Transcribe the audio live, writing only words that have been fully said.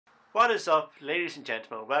What is up, ladies and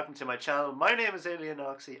gentlemen? Welcome to my channel. My name is Alien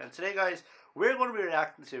Oxy, and today, guys, we're going to be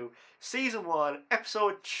reacting to Season 1,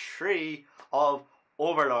 Episode 3 of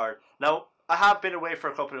Overlord. Now, I have been away for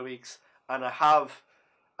a couple of weeks, and I have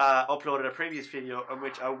uploaded a previous video in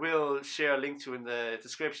which I will share a link to in the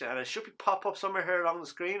description, and it should be pop up somewhere here along the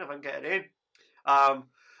screen if I can get it in.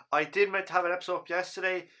 I did meant to have an episode up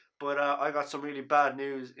yesterday, but I got some really bad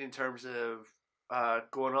news in terms of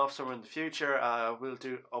going off somewhere in the future. We'll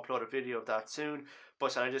upload a video of that soon,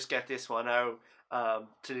 but I just get this one out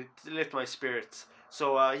to lift my spirits.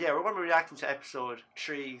 So yeah, we're going to be reacting to episode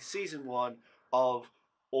 3, season 1 of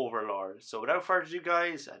Overlord. So without further ado,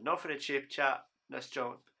 guys, enough of the chip chat. Let's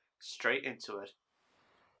jump straight into it.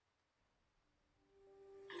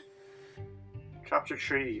 Chapter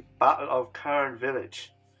 3, Battle of Cairn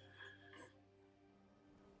Village.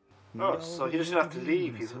 Oh, so he doesn't have to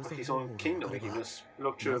leave his own kingdom, he can just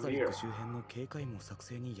look through a mirror.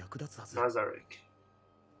 Nazarick.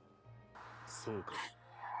 そうか。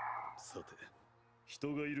さて、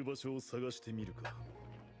人がいる場所を探してみるか。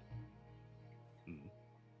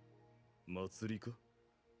祭りか？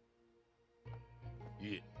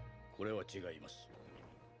いえ、これは違います。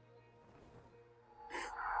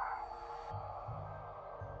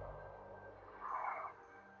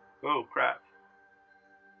Oh crap.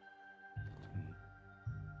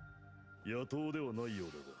 野党ではないよ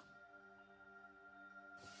うだが。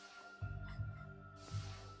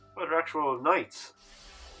What are actual knights?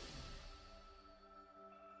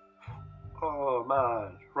 Oh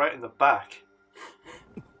man, right in the back.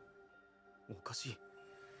 おかしい。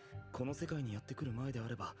この世界にやってくる前であ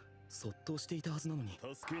れば、そっとしていたはずなのに。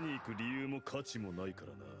助けに行く理由も価値もないか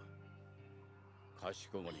らな。かし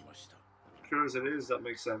こまりました。True as it is, that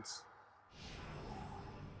makes sense.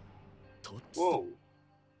 とっつ。 Whoa.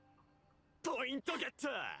 So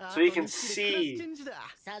you can see his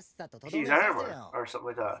armor or something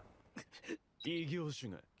like that. 異業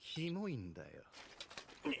種がキモいんだよ。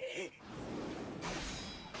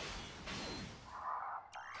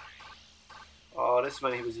Oh, this is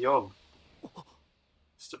when he was young.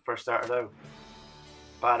 First started out.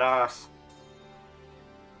 Badass.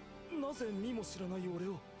 なぜ見も知らない俺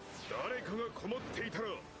を。誰かが困っていたら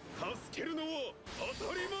助けるのは当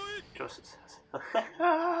たり前。 Justice says.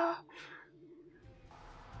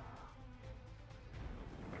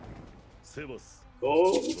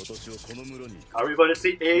 Oh, are we going to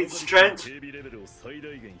see Ainz strength? ア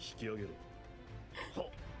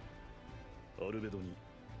ルベドに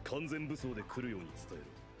完全武装で来るように伝えろ。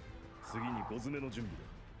次に5詰めの準備だ。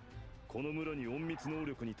この村に隠密能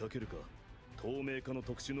力に長けるか、透明化の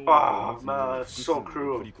特殊能力を持つ者を複数に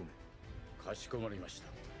送り込め。かしこまりました。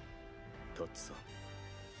タッチさん、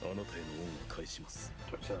あなたへの恩を返します。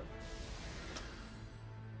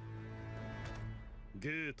ゲ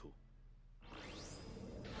ート。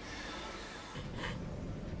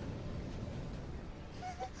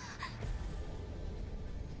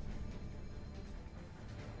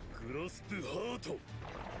グラスプハート。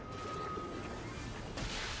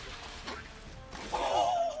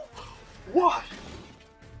What?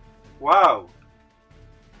 Wow.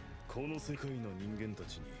 この世界の人間た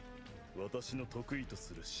ちに私の得意と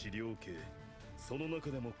する資料系、その中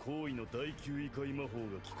でも高位の第9異界魔法が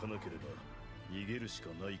効かなければ逃げるしか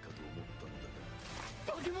ないかと思っ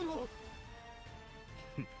たのだが。化け物。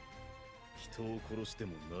人を殺して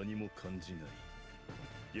も何も感じな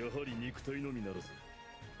い。やはり肉体のみならず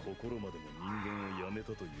心までも人間をやめ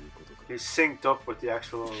たということか。 He's synced up with the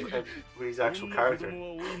actual, with his actual character. 子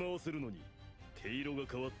供は追い回せるのに毛色が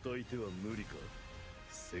変わった相手は無理か。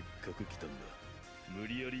せっかく来たんだ。無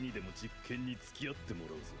理やりにでも実験に付き合っても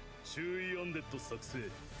らうぞ。注意アンデッド作成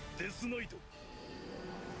デスナイト。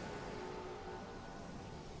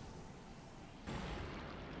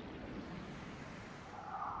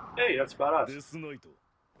 Hey, that's badass. デスナイト、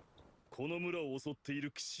この村を襲ってい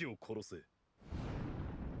る騎士を殺せ。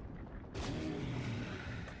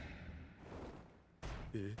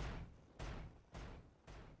え？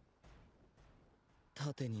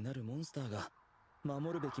盾になるモンスターが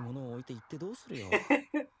守るべきものを置いていってどうするよ。いや、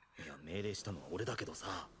命令したのは俺だけど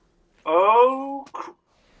さ。Oh,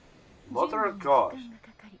 Mother of God.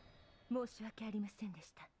 申し訳ありませんで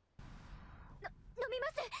した。飲みま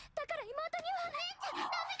す。だから妹には。ダ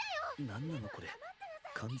メだよ。何なのこれ。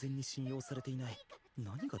完全に信用されていない。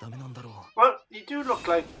何がダメなんだろう。Well, you do look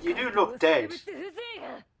dead.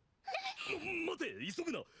 待て、急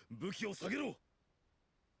ぐな。武器を下げろ。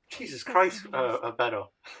 Jesus Christ, Beto.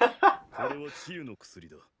 これは治癒の薬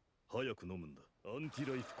だ。早く飲むんだ。アンティ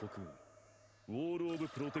ライフコクーン。ウォール・オブ・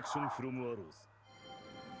プロテクション・フロム・アローズ。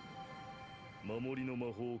守りの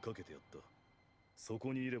魔法をかけてやった。そ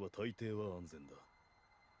こにいれば大抵は安全だ。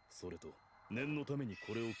それと念のために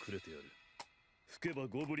これをくれてやる。吹けば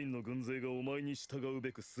ゴブリンの軍勢がお前に従う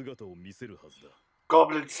べく姿を見せるはずだ。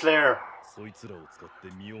Goblin Slayer. そいつらを使っ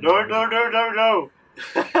て身を No, no, no, no, no.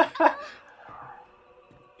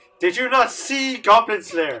 Did you not see Goblin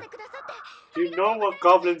Slayer? Do you know what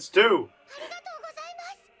goblins do?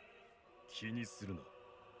 気にするな。お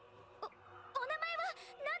名前は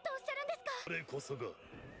何とおっしゃるんですか？あれこそが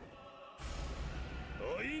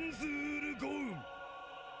アインズール・ゴウン。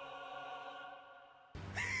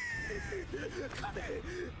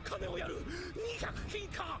金をやる。200金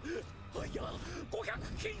か。いや500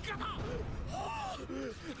金かな。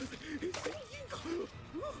1000金か。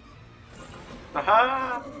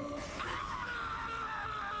Aha!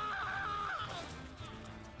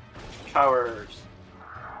 Cowards.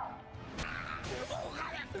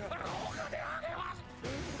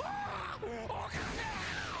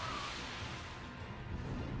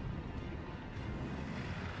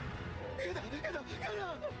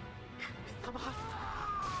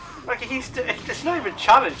 Like it's not even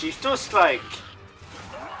challenge, he's just like...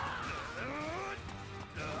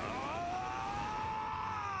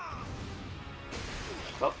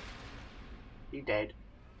 Oh, he dead.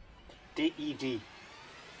 D-E-D.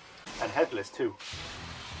 And headless too.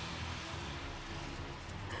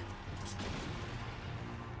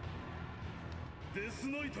 デス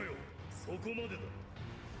ナイトよ、そこまでだ。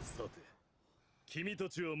さて、君た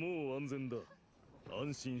ちはもう安全だ。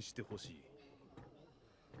安心してほしい。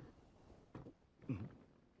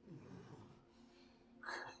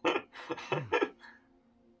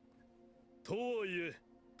とはいえ、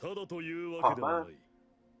ただというわけではない。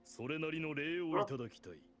それなりの礼をいただきた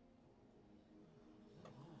い。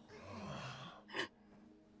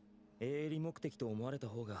営利目的と思われた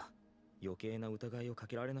方が余計な疑いをか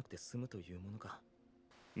けられなくて済むというものか。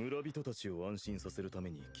村人たちを安心させるた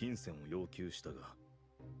めに金銭を要求したが、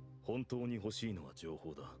本当に欲しいのは情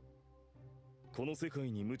報だ。この世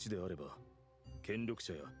界に無知であれば、権力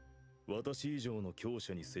者や私以上の強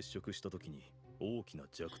者に接触したときに大きな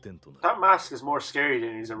弱点となる。 That mask is more scary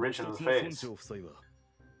than his original 一つの村 face. 長夫妻は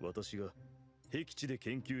私が僻地で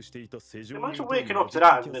研究していた世上 Imagine に waking up to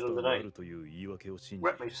that in the middle of the あ night. るという言い訳を信じ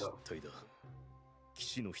Wet myself. 失態だ。騎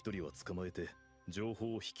士の一人は捕まえて情報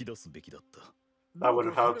を引き出すべきだった。 That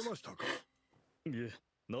would have helped. いえ、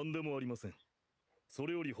何でもありません。そ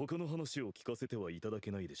れより他の話を聞かせてはいただ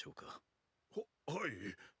けないでしょうか。はい。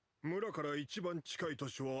村から一番近い都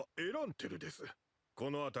市はエランテルです。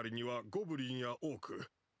この辺りにはゴブリンやオーク、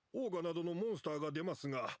オーガなどのモンスターが出ます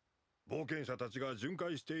が、冒険者たちが巡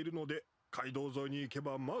回しているので、街道沿いに行け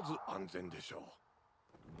ばまず安全でしょ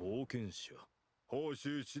う。冒険者。報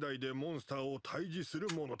酬次第でモンスターを退治する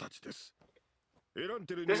者たちです。エラン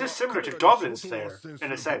テルに This は is similar to 彼ら Goblin に相当 Slayer 斡旋す in る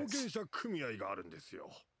a 冒 sense. 険者組合があるんです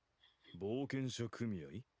よ。冒険者組合。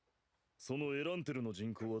そのエランテルの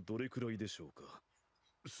人口はどれくらいでしょうか。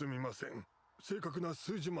すみません。正確な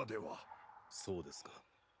数字までは。そうですか。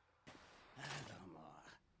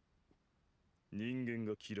人間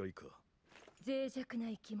が嫌いか。脆弱な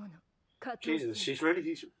生き物。 Jesus, she's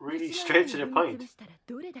really straight to the point.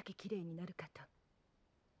 どれだけ綺麗になるか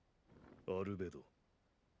と。アルベド。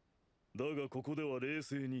だがここでは冷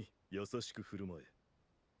静に優しく振る舞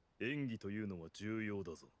え。演技というのは重要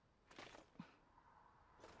だぞ。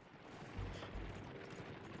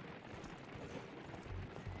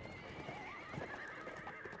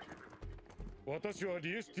私は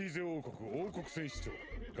リエスティーゼ王国王国戦士長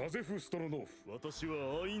ガゼフ・ストロノーフ。私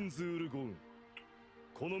はアインズール・ゴウン。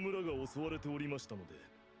この村が襲われておりましたので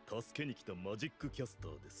助けに来たマジックキャスタ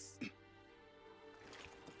ーです。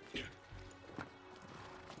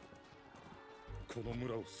この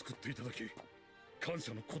村を救っていただき感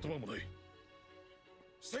謝の言葉もない。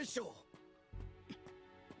戦士長、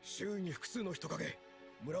周囲に複数の人影、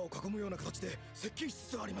村を囲むような形で接近し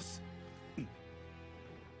つつあります。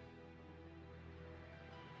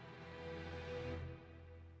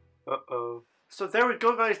Uh-oh. So there we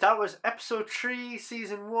go, guys. That was episode 3,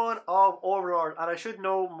 season 1 of Overlord. And I should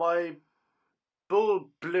know my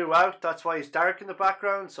bull blew out. That's why it's dark in the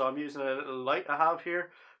background. So I'm using a little light I have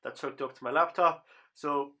here that's hooked up to my laptop.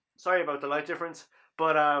 So sorry about the light difference.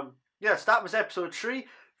 But yes, that was episode 3.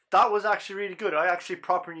 That was actually really good. I actually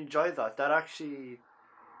properly enjoyed that. That actually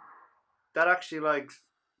like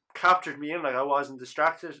captured me in. Like I wasn't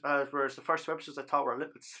distracted. Whereas the first two episodes I thought were a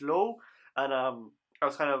little bit slow. And I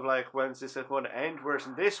was kind of like, when's this going to end? Whereas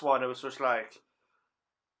in this one, it was just like,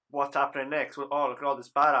 what's happening next? Well, oh, look at all this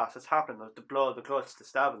badass that's happening. The blood, the guts, the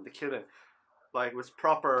stabbing, the killing. Like, it was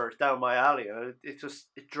proper down my alley. And it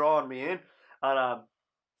drawn me in. And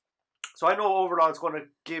So I know Overlord's going to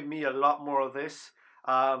give me a lot more of this.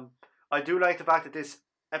 I do like the fact that this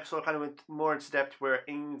episode kind of went more into depth, where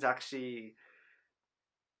Ainz actually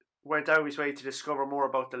went out of his way to discover more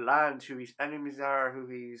about the land, who his enemies are, who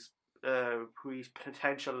his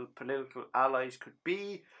potential political allies could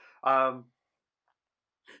be. And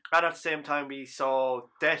at the same time, we saw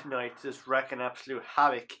Death Knight just wreaking absolute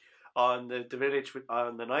havoc on the village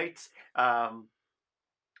on the Knights.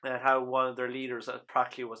 And how one of their leaders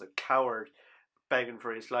practically was a coward, begging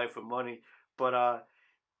for his life and money. But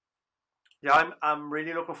yeah, I'm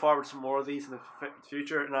really looking forward to some more of these in the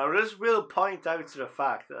future. Now, this will point out to the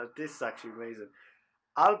fact that this is actually amazing.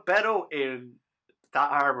 Albedo in that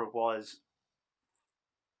armor was,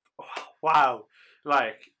 wow,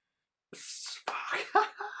 like,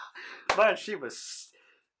 man, she was.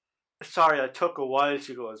 Sorry, I took a while.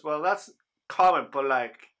 She goes, well, that's common, but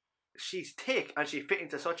like, she's thick and she fit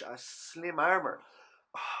into such a slim armor.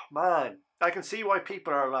 Oh, man, I can see why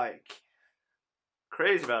people are like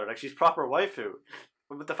crazy about it. Like, she's proper waifu.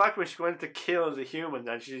 But the fact when she went to kill the human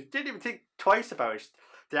and she didn't even think twice about it.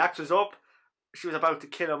 The axe was up. She was about to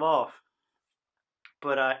kill him off.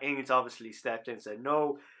 But Ainz obviously stepped in and said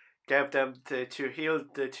no. Gave them to heal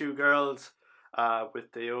the two girls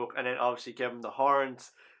with the yoke. And then obviously gave them the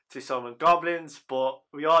horns to summon goblins. But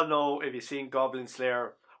we all know, if you've seen Goblin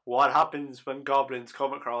Slayer, what happens when goblins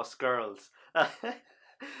come across girls.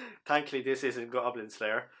 Thankfully this isn't Goblin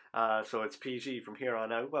Slayer. So it's PG from here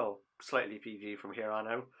on out. Well, slightly PG from here on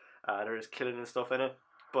out. There is killing and stuff in it.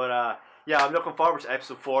 But yeah, I'm looking forward to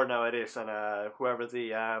episode 4 now of this. And whoever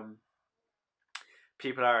the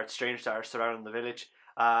people are, strange that are surrounding the village.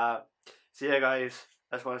 So yeah, guys,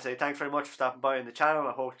 I just want to say thanks very much for stopping by on the channel.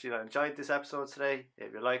 I hope you enjoyed this episode today.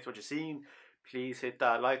 If you liked what you've seen, please hit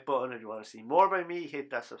that like button. If you want to see more by me, hit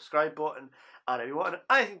that subscribe button. And if you want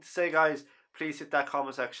anything to say, guys, please hit that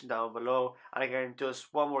comment section down below. And again,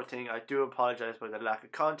 just one more thing, I do apologise for the lack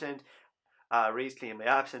of content recently in my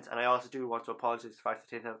absence, and I also do want to apologise for the fact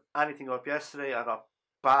that I didn't have anything up yesterday. I got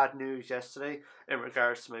bad news yesterday in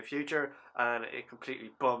regards to my future, and it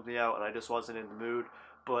completely bummed me out, and I just wasn't in the mood.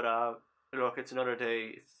 But look, it's another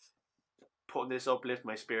day. Putting this up lift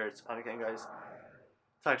my spirits. And again, guys,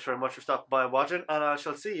 thanks very much for stopping by and watching, and I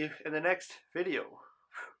shall see you in the next video.